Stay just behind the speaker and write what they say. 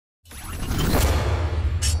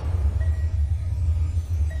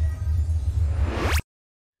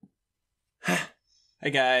Hi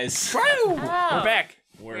guys. Woo! Oh. We're back.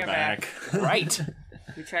 We're back. Right.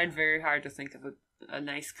 We tried very hard to think of a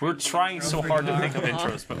nice. We're trying intro so for hard to you. think of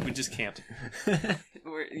intros, but we just can't.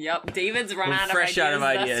 Yep, David's run We're out of fresh ideas. out of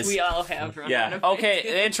ideas. Thus we all have run Yeah. out of Okay,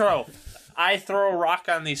 ideas. intro. I throw a rock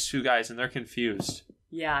on these two guys and they're confused.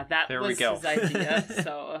 Yeah, that There we was go. his idea.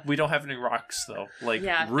 So We don't have any rocks though. Like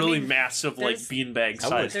Yeah, I really mean, massive like there's- beanbag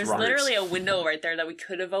sized there's rocks. literally a window right there that we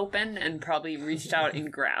could have opened and probably reached out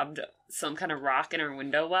and grabbed some kind of rock in our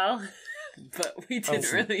window well, but we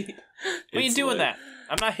didn't really. What are you doing that?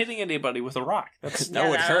 I'm not hitting anybody with a rock. That's That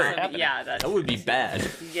would hurt. That That would be bad.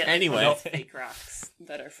 You get Anyway. those fake rocks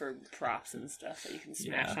that are for props and stuff that you can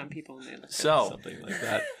smash Yeah. on people and they look So Something like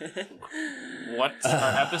that. what's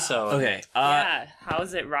our episode? Okay. yeah, how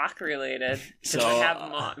is it rock related? Does So, it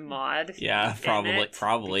have mod? Yeah, in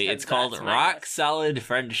probably. Because It's called that's my Rock guess. Solid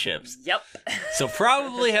Friendships. Yep. So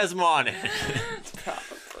probably has mod in it.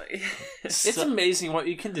 Probably. It's amazing what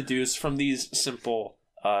you can deduce from these simple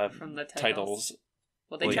From the titles.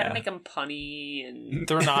 Well, they Well, try yeah. to make them punny, and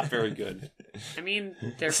They're not very good. I mean,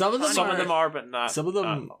 they're Some of them funny. Some of them are, but not. Some of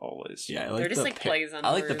them- not always. Yeah, I like They're just the like plays on I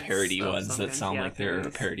like the words parody of ones that sometimes, sound yeah, like they're a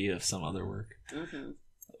parodies. parody of some other work. Mhm.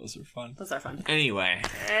 Those are fun. Those are fun. Anyway,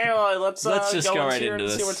 Anyway, let's just go right here into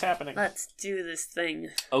and see this. what's happening. Let's do this thing.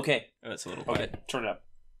 Okay. that's a little Okay. quiet. Turn it up.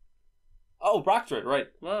 Oh, Rock Droid, right.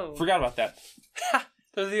 Whoa. Forgot about that. Ha!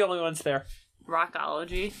 They're the only ones there.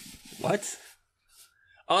 Rockology. What?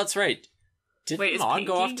 Oh, that's right. Did Wait, is Maud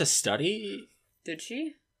go Pinky- off to study? Did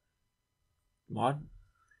she? Maud?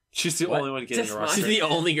 She's the What? only one getting Just a Rock She's Droid. the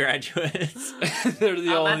only graduate. They're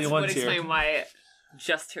the only that ones would here. explain why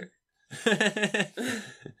just her.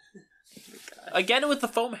 Again with the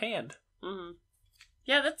foam hand. Mm-hmm.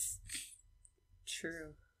 Yeah, that's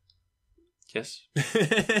true. Yes.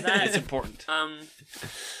 That- It's important.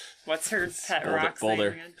 What's her pet Boulder- rock Boulder.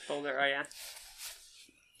 name again? Boulder. Oh yeah.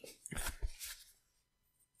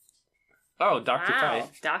 Oh, Dr. Wow, Kai.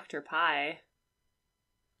 Dr. Pie.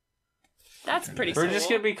 That's pretty We're cool. just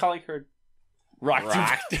going to be calling her Rock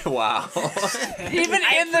Rocked. Wow. Even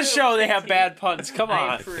I in the approve, show, they have Pinky. bad puns. Come I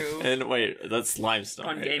on. approve. And wait, that's limestone.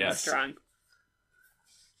 Fun right? game is Yes. strong.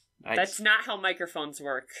 Nice. That's not how microphones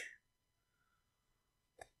work.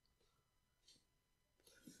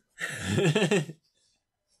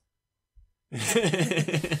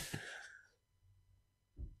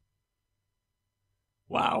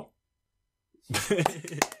 Wow.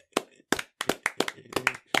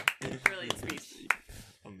 Brilliant speech.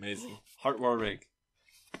 Amazing. heartwarming.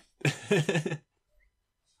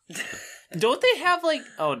 Don't they have like?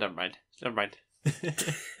 Oh, never mind. Never mind.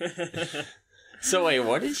 So wait,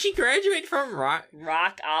 what did she graduate from?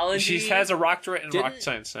 Rockology. She has a rock droid and Didn't- rock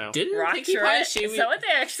science now. Didn't rock Pinkie Pie turret. she Is that what they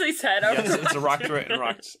actually said? Yes, it's a rock droid and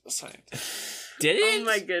rock science. did it? Oh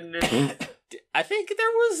my goodness. I think there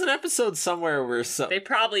was an episode somewhere where They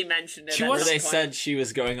probably mentioned it. She at was- where some they point. said she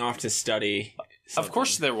was going off to study. Of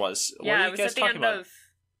course, something. there was. What Yeah, are it you was guys at the talking end about? of.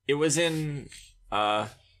 It was in.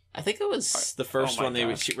 I think it was the first Oh my one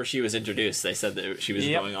God. where she was introduced. They said that she was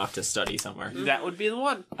Yep. going off to study somewhere. That would be the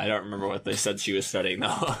one. I don't remember what they said she was studying though.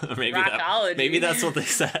 Rockology. Maybe that's what they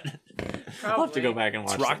said. I'll have to go Probably. back and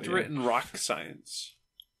watch. It's rock that droid again. and rock science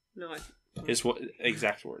No, is what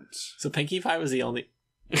exact words. So Pinkie Pie was the only.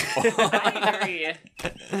 I agree.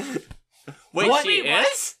 Wait, What? she Wait, what?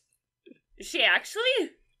 is? Is she actually?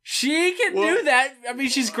 She can Well- do that. I mean,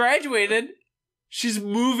 she's graduated. She's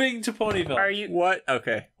moving to Ponyville. Are you? What?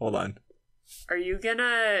 Okay, hold on. Are you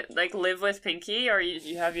gonna like live with Pinky, or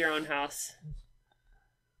you have your own house?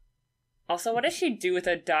 Also, what does she do with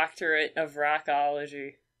a doctorate of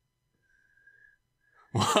rockology?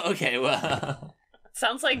 Okay, well.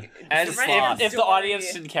 Sounds like As it reminded me of if the Dory-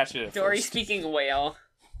 audience didn't catch it at Dory first. speaking whale.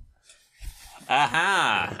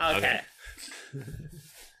 Aha. Okay.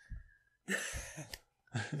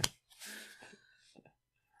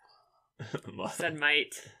 Said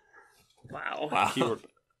might. Wow. Wow. Keyword.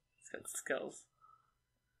 It's got skills.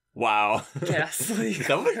 Wow. Ghastly.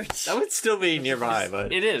 that would still be nearby,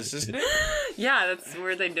 but It is, isn't it? Yeah, that's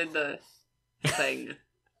where they did the thing.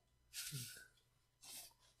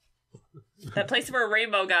 That place where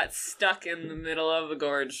Rainbow got stuck in the middle of the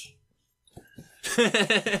gorge.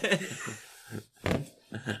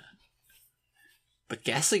 But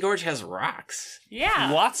Ghastly Gorge has rocks.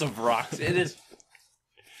 Yeah. Lots of rocks. It is.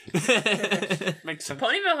 Makes sense.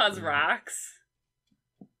 Ponyville has rocks.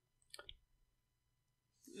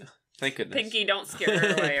 Thank goodness. Pinky, don't scare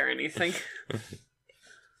her away or anything.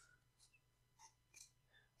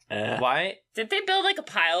 Why? Did they build like a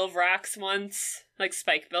pile of rocks once? Like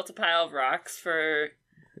Spike built a pile of rocks for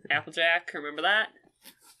Applejack. Remember that?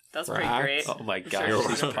 That's pretty Rocks. great. Oh my gosh, Sure.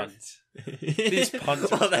 these puns. These puns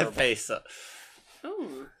are Well, that terrible. face.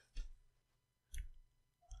 Ooh.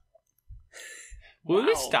 Will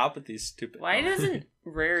we Wow. stop with these stupid... Why doesn't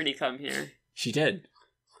Rarity come here? She did.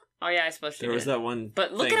 Oh yeah, I suppose she There was did. that one.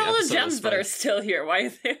 But look thing at all the episode of gems that are Spice. still here. Why are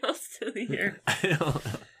they all still here? I don't know.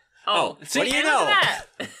 Oh, what do you and know? look at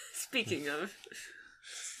that. Speaking of,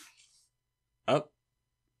 Oh.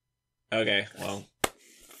 Okay. Well.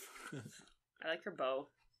 I like her bow.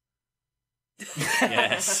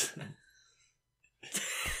 Yes.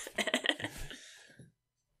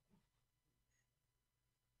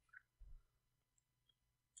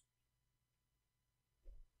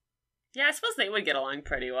 Yeah, I suppose they would get along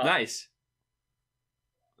pretty well. Nice.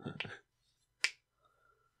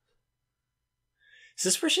 Is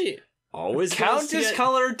this where she always goes to Countess get-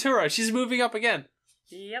 Coloratura. She's moving up again.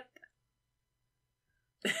 Yep.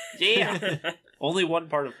 Yeah. Only one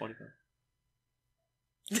part of 25.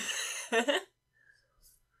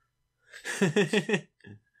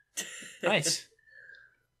 Nice.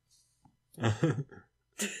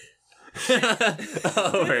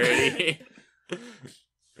 Oh, Rarity.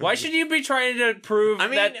 Why should you be trying to prove I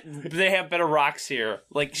mean- that they have better rocks here?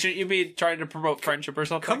 Like, shouldn't you be trying to promote friendship or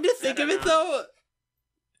something? Come to think I of don't it, though,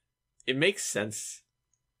 it makes sense.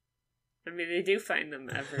 I mean, they do find them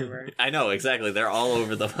everywhere. I know, exactly. They're all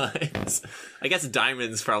over the place. I guess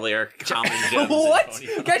diamonds probably are common gems. in What?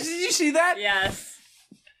 Ponyville. Guys, did you see that? Yes.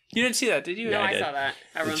 You didn't see that, did you? No, I I did. saw that.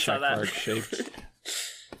 Everyone The saw that. check mark shaped.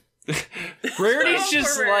 Rarity's Oh,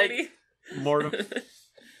 just poor like Rarity. more.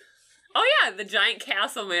 Oh yeah, the giant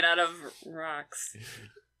castle made out of rocks.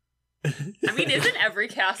 I mean, isn't every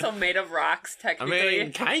castle made of rocks I technically?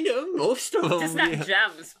 mean, kind of. Most of them. Just not yeah.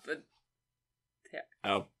 gems, but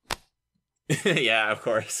Oh. Yeah, of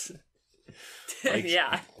course. Like-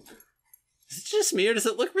 yeah. Is it just me, or does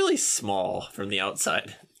it look really small from the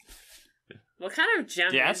outside? What kind of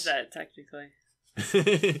gem Yes. is that technically?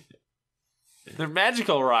 They're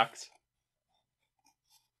magical rocks.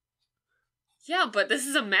 Yeah, but this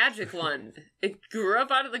is a magic one. It grew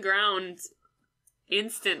up out of the ground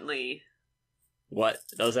instantly. What?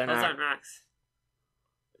 Those are Those not aren't rocks.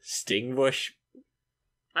 stingbush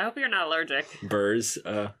I hope you're not allergic. burrs.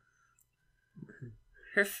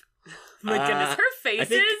 Her, my goodness, her I faces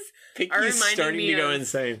think are Pinky's reminding starting me to go of-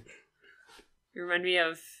 insane. remind me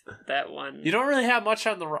of that one. You don't really have much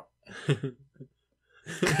on the rock.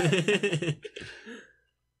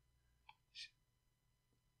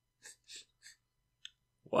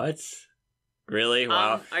 What? Really?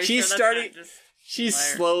 Wow. Are you She's sure that's starting. not just She's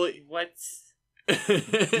fire? slowly. What's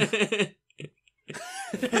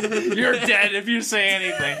You're dead if you say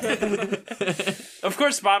anything. Of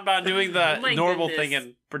course, Bonbon doing the Oh my normal goodness. thing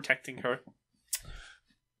and protecting her.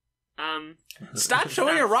 Stop Stop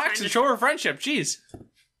showing her rocks trying and to- show her friendship. Jeez.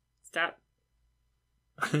 Stop.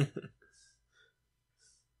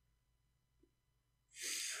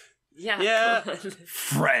 Yeah. Yeah. come on.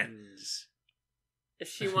 Friends. If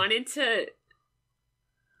she wanted to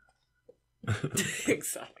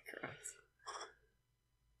exotic rocks.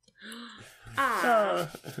 Ah.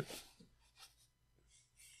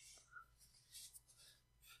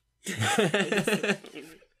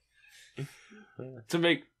 To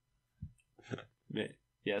make.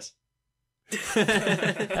 Yes.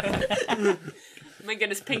 My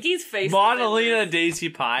goodness, Pinky's face. Monalina Daisy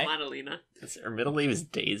Pie. Monalina. Her middle name is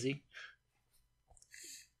Daisy.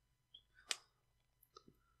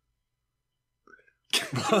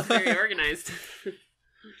 Very organized.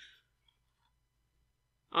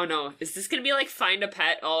 Oh no, is this gonna be like Find a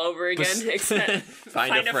Pet all over again? Except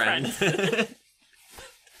Find a friend.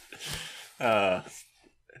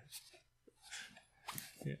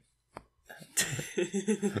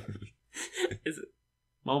 Is it?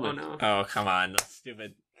 Oh Moment. no. Oh, come on. That's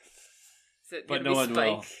stupid. Is it But gonna no be one Spike?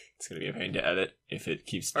 will. It's going to be a pain to edit if it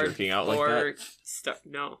keeps Or, jerking out like or that.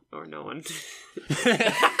 no, or no one. He's like,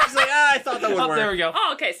 I thought that would Oh, work. there we go.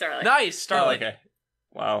 Oh, okay, Starlight. Nice, Oh, Starlight. okay.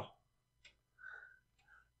 Wow.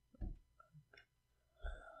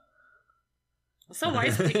 So why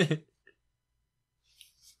is Pink?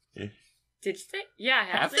 Did you say? Yeah,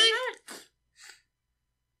 have Have they? they? That?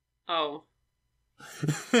 Oh,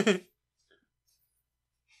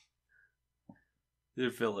 Your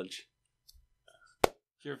village.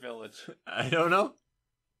 Your village. I don't know.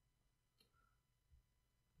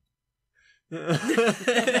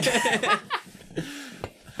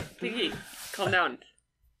 Pinky, calm down.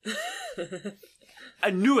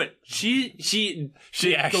 I knew it. She She goes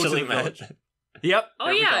to actually the meant. village. Yep. Oh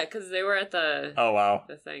there we yeah, go. because they were at the Oh, wow.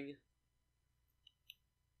 the thing.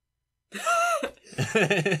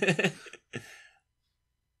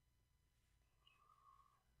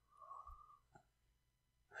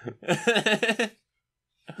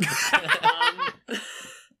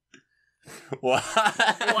 What?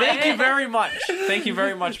 Thank you very much. Thank you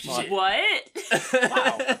very much, Maud. What?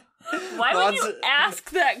 Wow. Why would you Maud's- ask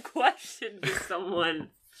that question to someone?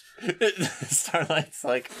 Starlight's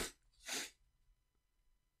like.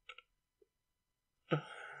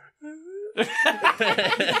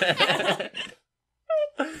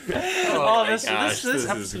 Oh, my this gosh, this is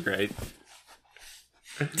episode- great.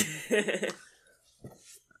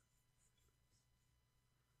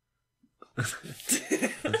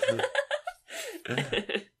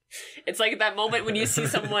 It's like that moment when you see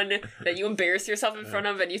someone that you embarrass yourself in front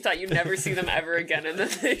of and you thought you'd never see them ever again, and then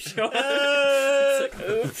they show up. It's like,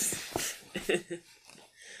 oops.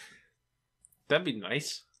 That'd be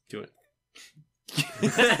nice. Do it.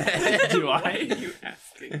 Do Why are I? you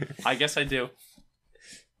asking? I guess I do.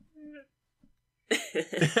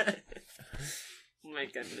 My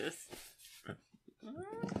goodness.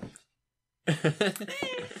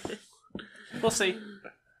 We'll see.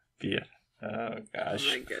 Yeah. Oh gosh.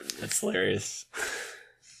 My goodness. That's hilarious.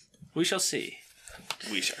 We shall see.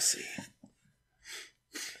 We shall see.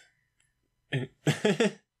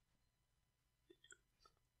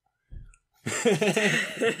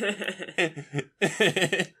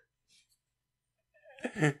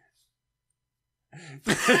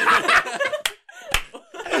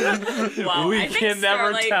 Wow, We I think can never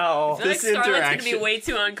Starlight- tell. I feel like This Starlight's gonna be interaction- way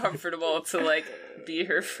too uncomfortable to like be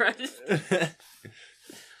her friend.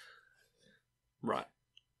 Right.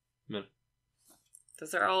 No.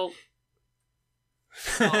 Those are all.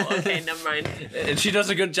 Oh, okay, never mind. And she does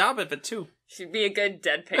a good job of it too. She'd be a good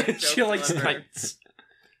deadpan joke She likes deliverer. kites.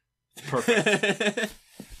 Perfect.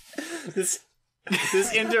 this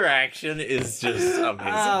interaction is just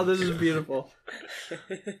amazing. this is beautiful.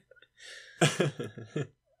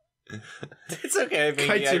 It's okay, baby.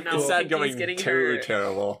 Kites are It's cool. not Pinky's going getting too her-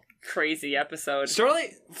 terrible. Crazy episode.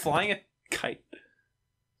 Starlight flying a kite.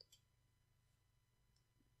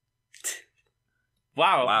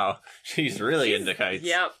 Wow. Wow, she's really into kites.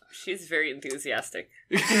 Yep, she's very enthusiastic.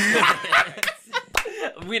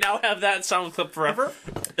 We now have that sound clip forever.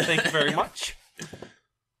 Thank you very much.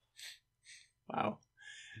 Wow.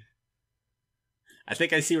 I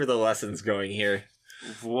think I see where the lesson's going here.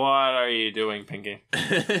 What are you doing, Pinky?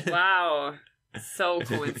 Wow, so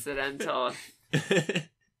coincidental.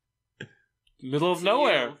 Middle of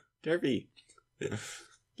nowhere. Derby.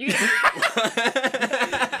 You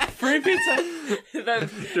Free pizza.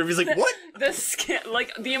 Derby's like, what? the skin,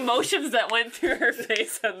 like the emotions that went through her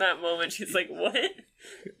face in that moment. She's like, "What?"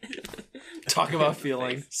 Talk about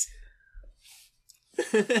feelings.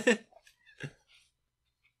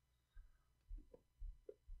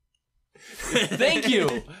 Thank you.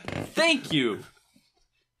 Thank you.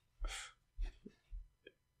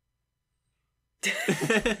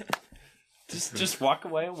 Just walk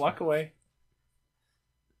away. Walk away.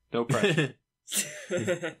 No pressure.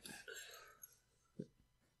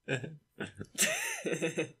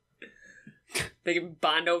 They can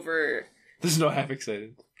bond over There's no half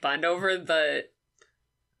excited. the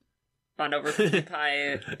Pinkie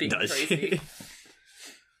Pie being Does she? crazy.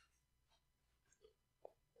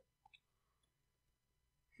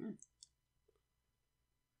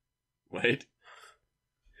 What?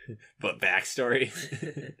 But backstory?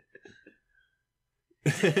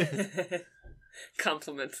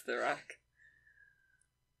 Compliments The Rock.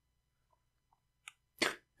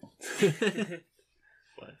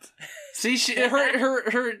 What? See,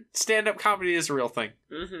 her stand up comedy is a real thing.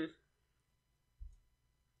 Mm-hmm.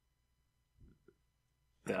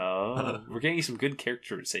 Oh, we're getting some good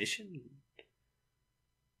characterization.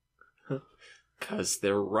 Cause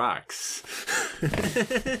they're rocks.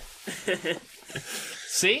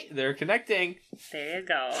 See, they're connecting. There you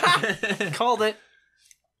go. Called it.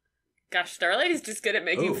 Gosh, Starlight is just good at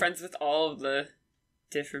making Ooh. friends with all of the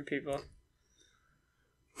different people.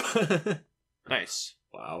 Nice.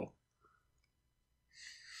 Wow.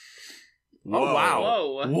 Oh, wow.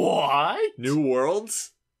 Whoa. What? New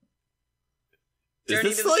worlds? Journey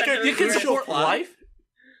Is to this the like center a of You can Earth. support plot? life?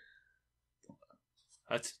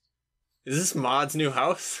 That's... Is this Maud's new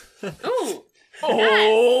house? Ooh.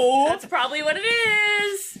 Oh! That's probably what it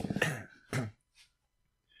is.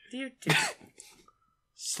 Do, do,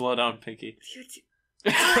 Slow down, Pinky. do,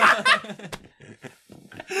 do. Oh,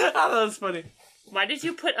 that was funny. Why did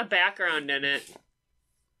you put a background in it?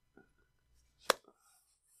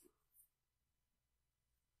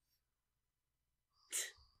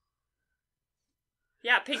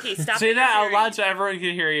 Yeah, Pinky, stop. Say that out answering. loud so everyone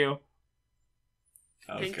can hear you.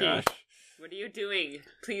 Oh Pinky. gosh. What are you doing?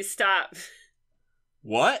 Please stop.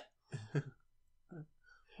 What?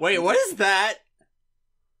 Wait, what is that?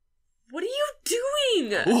 What are you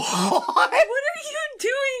doing? What? What are you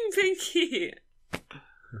doing, Pinky?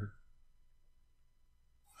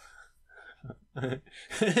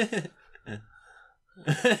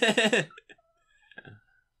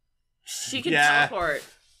 She can teleport.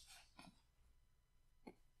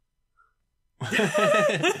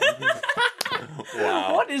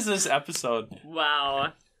 Wow. What is this episode?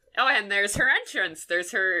 Wow. Oh, and there's her entrance.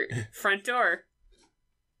 There's her front door.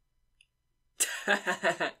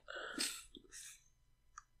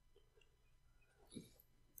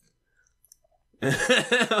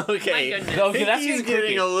 Okay. goodness. Okay, that's Pinky's getting getting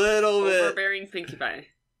creepy. a little bit. Overbearing Pinkie Pie.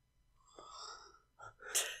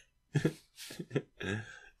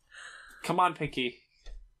 Come on, Pinky.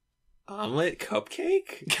 Omelet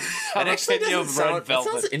cupcake? That actually actually doesn't sound, red that sounds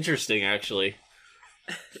velvet. interesting, actually.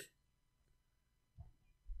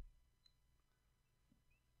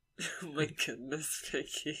 Oh my goodness,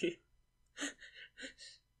 Pinky.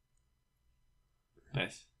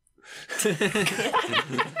 Nice.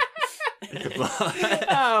 But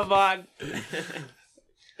Oh, man.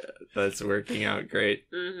 that's working out great.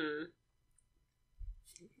 Mm-hmm.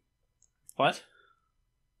 What?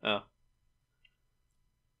 Oh.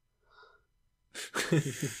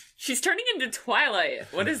 She's turning into Twilight.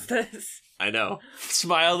 What is this? I know.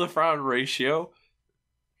 Smile to frown ratio.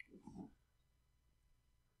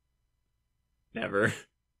 Never.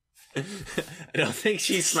 I don't think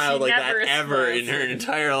she smiled She like that never ever in smiles. her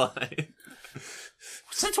entire life.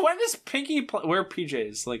 Since when does Pinky wear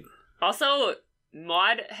PJs? Like, Also,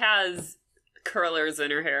 Maud has curlers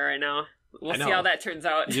in her hair right now. We'll I see know. how that turns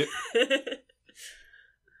out. Yeah.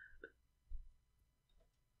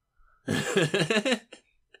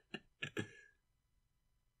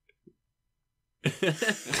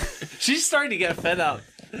 she's starting to get fed up.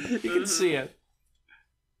 You can see it.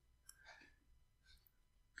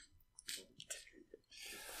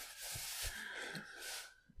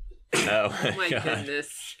 Oh Oh my God.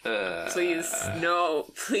 goodness. Please, no.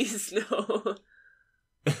 Please, no.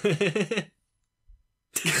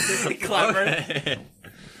 Clapper. Okay.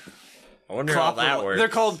 I wonder how that works. They're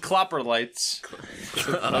called clapper lights.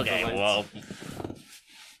 Okay, well.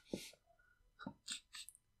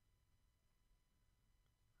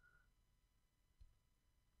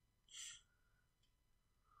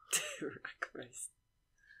 Christ.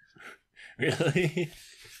 Really?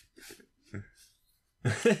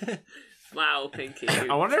 Wow, Pinky.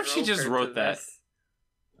 I wonder if she drove just her wrote to that. this.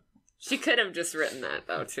 She could have just written that,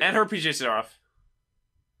 though, too. And her PJs are off.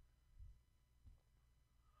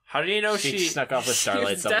 How do you know She she... snuck off with She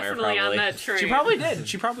Starlight was somewhere, definitely probably. on that train. She probably did.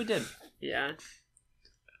 She probably did. Yeah.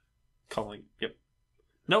 Calling. Yep.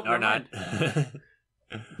 Nope, Or never not. mind.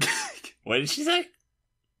 What did she say?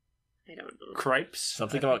 I don't know. Cripes?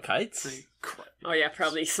 Something about kites? Oh, yeah,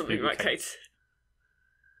 probably something Maybe about kites. kites.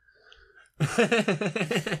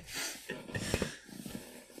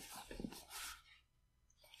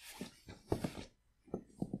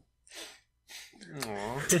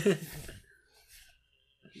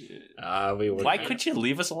 We would. Why couldn't you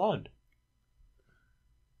leave us alone?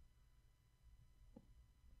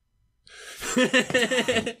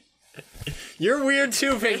 You're weird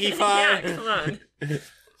too, Pinkie Yeah, Pie. come on.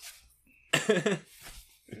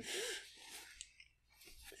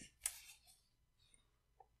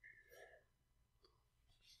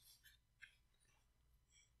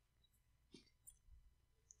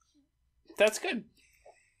 That's good.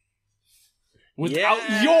 Without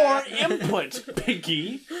your input,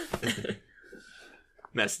 Pinky.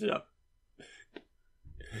 Messed it up.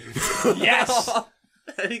 Yes.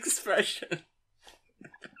 That expression.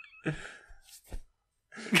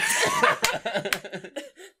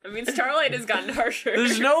 I mean, Starlight has gotten harsher.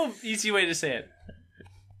 There's no easy way to say it.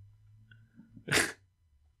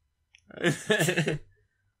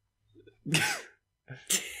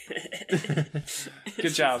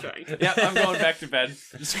 Good job. Trying. Yep, I'm going back to bed.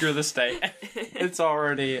 Screw this day. It's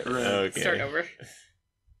already ruined. Okay. Start over.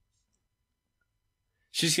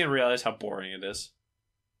 She's gonna realize how boring it is.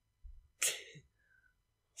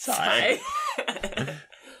 Sigh.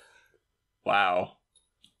 Wow.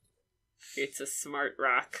 It's a smart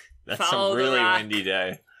rock. That's Follow some the really rock. windy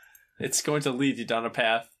day. It's going to lead you down a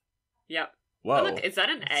path. Yep. Whoa. Oh, look, is that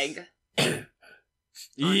an egg? Yep.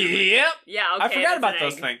 Yeah, okay. I forgot that's about an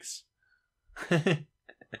those egg. things.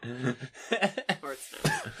 Or it's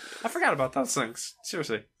not. I forgot about those things.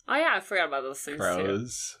 Seriously. Oh, yeah, I forgot about those things, too.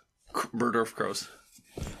 Crows. Murder of crows.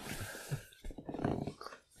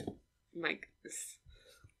 My goodness.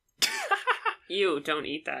 Ew, don't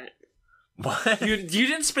eat that. What? You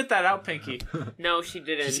didn't spit that out, Pinky. No, she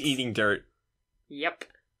didn't. She's eating dirt. Yep.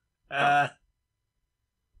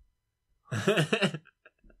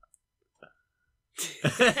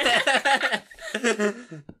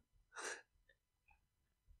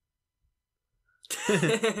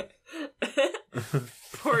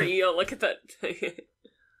 Poor eel, look at that thing.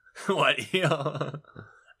 What eel?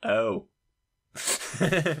 Oh.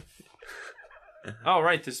 Oh,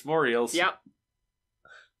 right, there's more eels. Yep.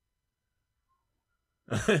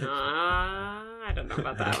 I don't know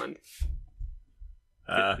about that one.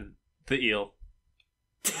 The eel.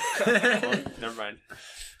 Oh, never mind.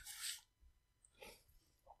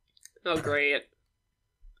 Oh, great.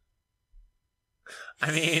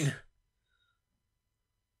 I mean...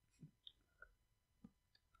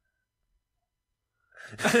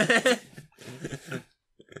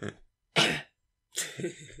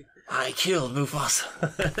 I killed Mufasa.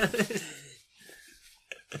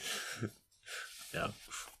 No.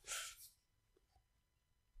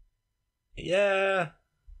 Yeah.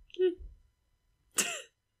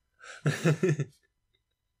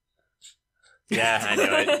 Yeah, I knew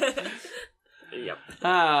it. Yep.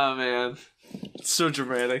 Ah, man. It's so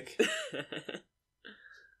dramatic.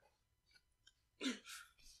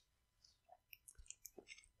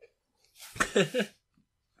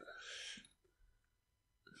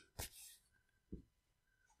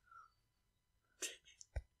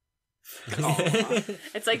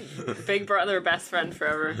 It's like big brother, best friend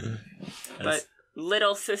forever. But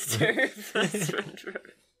little sister, best friend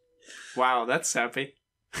forever. Wow, that's sappy.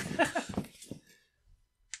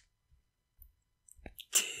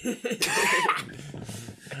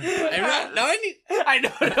 I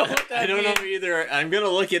don't know what that I don't know either. I'm gonna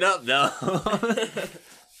look it up though.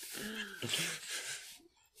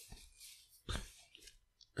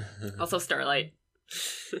 Also Starlight.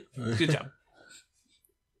 Good job.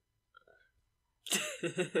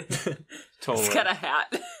 Totally. He's got a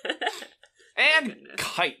hat. And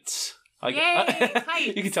kites. Yay, kites.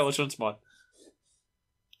 You can tell which one's mine.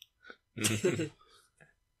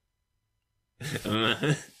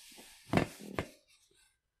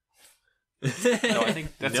 No, I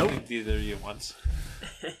think that's Nope. either of you once.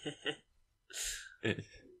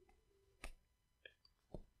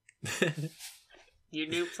 Your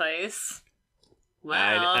new place.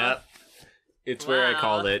 Wow. It's where I Wow.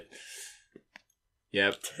 called it.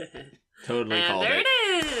 Yep. Totally And called there it.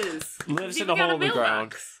 it is. Lives She's in a got hole in the ground.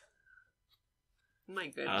 mailbox. Oh my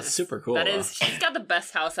goodness. Super cool. That is, she's got the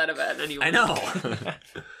best house out of it anyway. I know.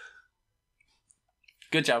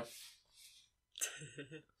 Good job.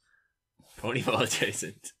 Ponyville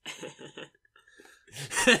adjacent.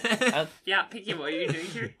 Yeah, Pinky, what are you doing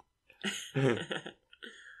here?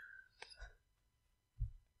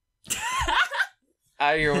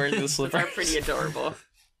 You're wearing the Those slippers. are pretty adorable.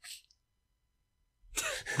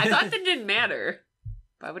 I thought that didn't matter.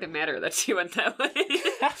 Why would it matter that she went that way?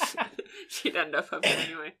 She'd end up it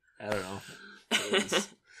anyway. I don't know.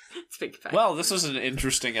 It's big fact. Well, this was an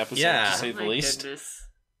interesting episode, Yeah. to say the My least. goodness.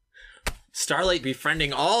 Starlight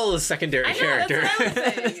befriending all the secondary I know, characters. that's what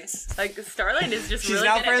I was saying. Like, Starlight is just She's really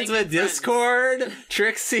now good at friends making with Discord,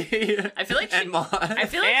 Trixie, I feel like and Mon. I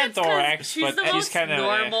feel like And that's 'cause Thorax, she's but the she's most kinda,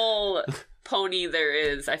 normal pony there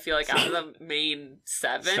is, I feel like, out of the main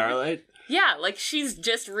 7. Starlight? Yeah, like, she's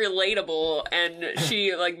just relatable, and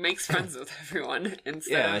she, like, makes friends with everyone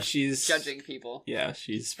instead Yeah, of she's judging people. Yeah,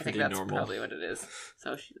 she's I pretty think that's normal. probably what it is.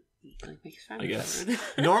 So she, like, makes friends I with guess.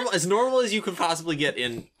 everyone. normal as you could possibly get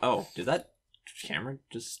in. Oh, did that camera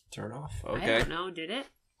just turn off? I Okay, don't know, did it?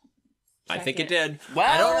 I Check think it it. did. Well,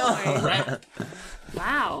 I don't know.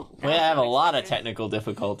 Wow. We have a lot of technical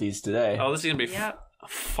difficulties today. Oh, this is gonna be Yep.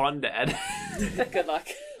 fun to edit. Good luck.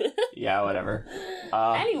 Yeah, whatever.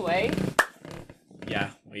 Anyway.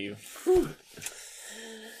 Yeah, we.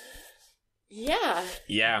 Yeah.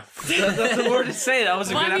 Yeah. That's the word to say. That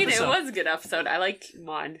was a Well, good I mean, episode. it was a good episode. I like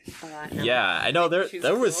Maud a lot. now. Yeah, I know there She's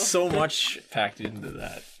there was cool. so much packed into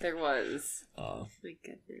that. There was. Uh, My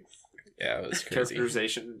goodness. yeah, it was crazy.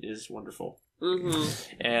 Characterization is wonderful.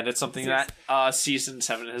 Mm-hmm. And it's something that season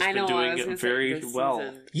 7 has I know, been I doing was gonna say very this well.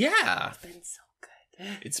 season Yeah, has been so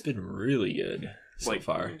good. it's been really good so Like-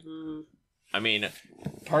 far. Mhm. I mean,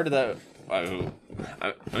 part of that. I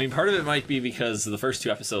mean, part of it might be because the first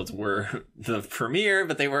 2 episodes were the premiere,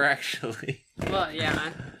 but they were actually. Well,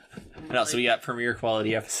 yeah. No, so we got premiere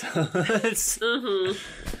quality episodes. Mm-hmm.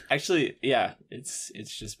 Actually, yeah, it's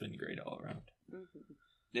just been great all around.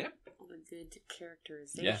 Yeah. All the good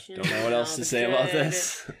characterization. Yeah, don't know what else all to the say about good-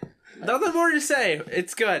 this. Nothing more to say.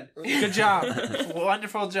 It's good. Good job.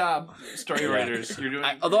 Wonderful job, story writers. You're doing.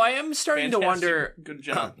 Although I am starting to fantastic. wonder. Good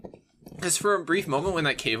job. Because for a brief moment when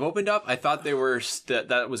that cave opened up, I thought they were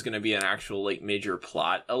that was going to be an actual like major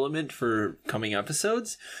plot element for coming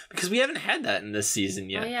episodes because we haven't had that in this season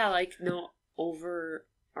yet. Oh, yeah, like, no overarching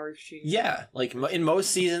overarching. Yeah, like in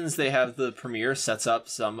most seasons, they have the premiere sets up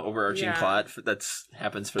some overarching plot that's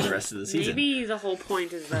happens for the rest of the season. Maybe the whole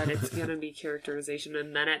point is that it's gonna be characterization,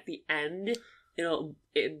 and then at the end,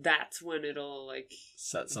 that's when it'll like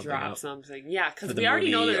set something drop up. something. Yeah, because we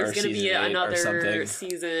already know that there's gonna be another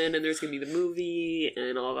season, and there's gonna be the movie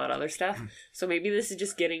and all that other stuff. So maybe this is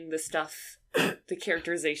just getting the stuff, the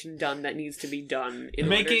characterization done that needs to be done,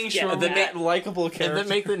 making sure that likable characters, and then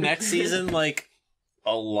make the next season like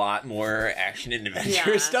a lot more action and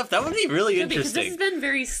adventure stuff. That would be really interesting. Because this has been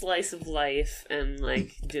very slice of life and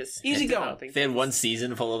like just easy going. They had one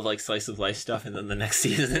season full of like slice of life stuff, and then the next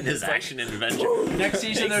season is action and adventure. Next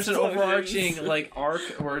season, there's an overarching like arc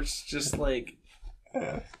where it's just like.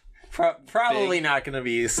 Probably not going to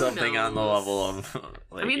be something on the level of.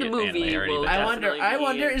 Like, I mean, the movie will. I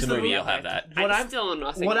wonder is the movie will have that. I'm still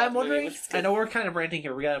nothing. What I'm wondering, I know we're kind of ranting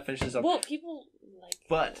here. We gotta finish this up. Well, people like.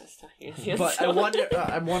 But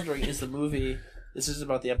I'm wondering, is the movie? This is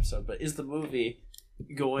about the episode, but is the movie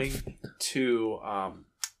going to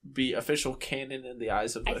be official canon in the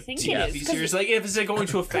eyes of the TV series? Like, is it going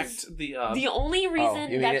to affect the? The only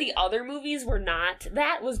reason that the other movies were not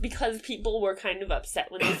that was because people were kind of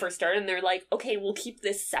upset when they first started, and they're like, "Okay, we'll keep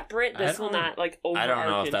this separate. This will not like overarch." I don't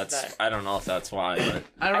know if that's. I don't know if that's why. But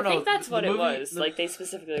I think that's what it was. Like they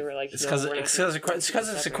specifically were like, it's because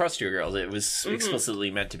it's across two girls. It was explicitly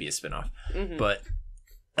meant to be a spinoff, but.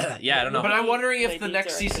 Yeah, I don't know. But I'm wondering if the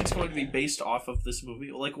next season's going to be based off of this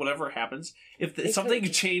movie. Like, whatever happens, if something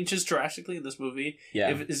changes drastically in this movie,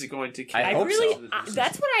 is it going to? I hope so.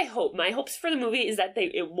 That's what I hope. My hopes for the movie is that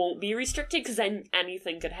it won't be restricted, because then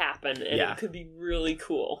anything could happen, and it could be really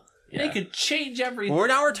cool. Yeah. They could change everything.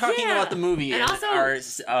 We're talking about the movie and also, our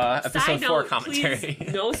episode 4 commentary.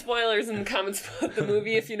 Please, no spoilers in the comments about the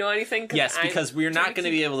movie if you know anything. Yes, because we're not going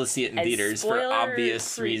to be able to see it in theaters for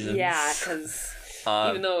obvious reasons. Yeah, because.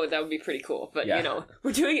 Even though that would be pretty cool. But, you know,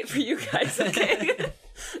 we're doing it for you guys, okay?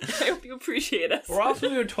 I hope you appreciate us. Or else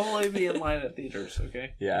we would totally be in line at theaters,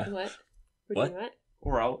 okay? Yeah. What? What?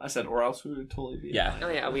 Or else we would totally be in line. Oh,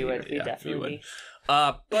 yeah, we would. We definitely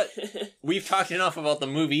would. But we've talked enough about the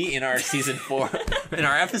movie in our season 4, in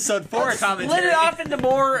our episode 4 commentary. Split it off into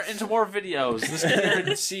more videos. This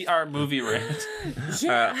can see our movie rant.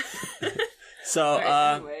 Yeah. So,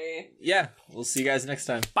 anyway. yeah, we'll see you guys next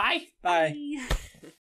time. Bye. Bye.